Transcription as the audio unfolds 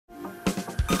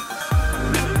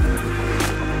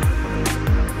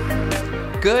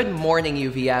Good morning,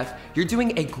 UVF. You're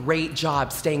doing a great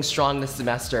job staying strong this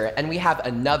semester, and we have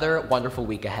another wonderful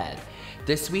week ahead.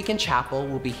 This week in chapel,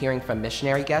 we'll be hearing from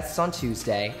missionary guests on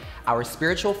Tuesday, our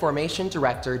spiritual formation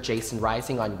director, Jason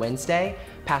Rising, on Wednesday,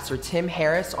 Pastor Tim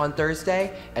Harris on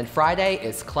Thursday, and Friday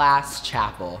is class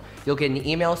chapel. You'll get an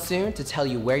email soon to tell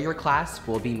you where your class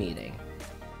will be meeting.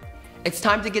 It's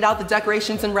time to get out the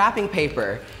decorations and wrapping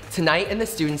paper. Tonight in the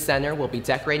Student Center, we'll be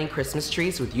decorating Christmas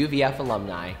trees with UVF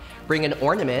alumni. Bring an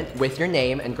ornament with your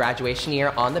name and graduation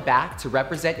year on the back to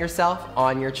represent yourself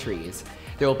on your trees.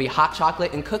 There will be hot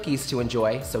chocolate and cookies to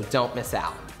enjoy, so don't miss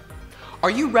out. Are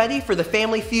you ready for the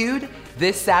Family Feud?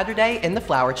 This Saturday in the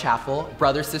Flower Chapel,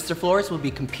 Brother-Sister Floors will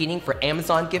be competing for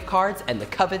Amazon gift cards and the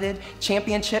coveted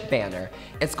championship banner.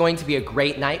 It's going to be a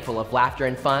great night full of laughter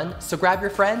and fun, so grab your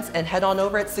friends and head on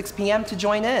over at 6 p.m. to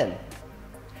join in.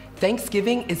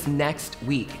 Thanksgiving is next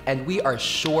week, and we are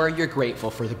sure you're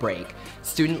grateful for the break.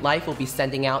 Student Life will be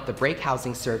sending out the break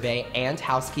housing survey and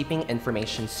housekeeping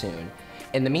information soon.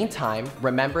 In the meantime,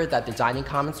 remember that the dining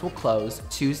commons will close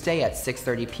Tuesday at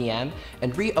 6:30 p.m.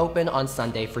 and reopen on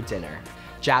Sunday for dinner.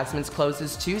 Jasmine's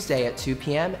closes Tuesday at 2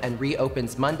 p.m. and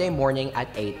reopens Monday morning at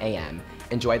 8 a.m.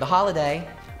 Enjoy the holiday.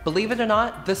 Believe it or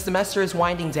not, the semester is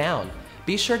winding down.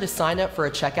 Be sure to sign up for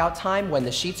a checkout time when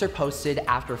the sheets are posted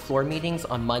after floor meetings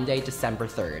on Monday, December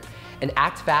 3rd. And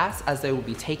act fast as they will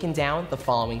be taken down the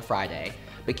following Friday.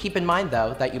 But keep in mind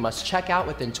though that you must check out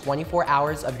within 24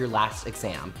 hours of your last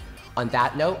exam. On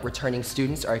that note, returning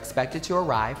students are expected to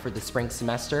arrive for the spring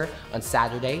semester on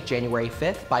Saturday, January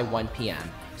 5th by 1 p.m.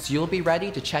 So you'll be ready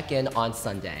to check in on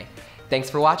Sunday. Thanks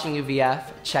for watching, UVF.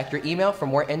 Check your email for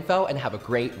more info and have a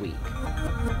great week.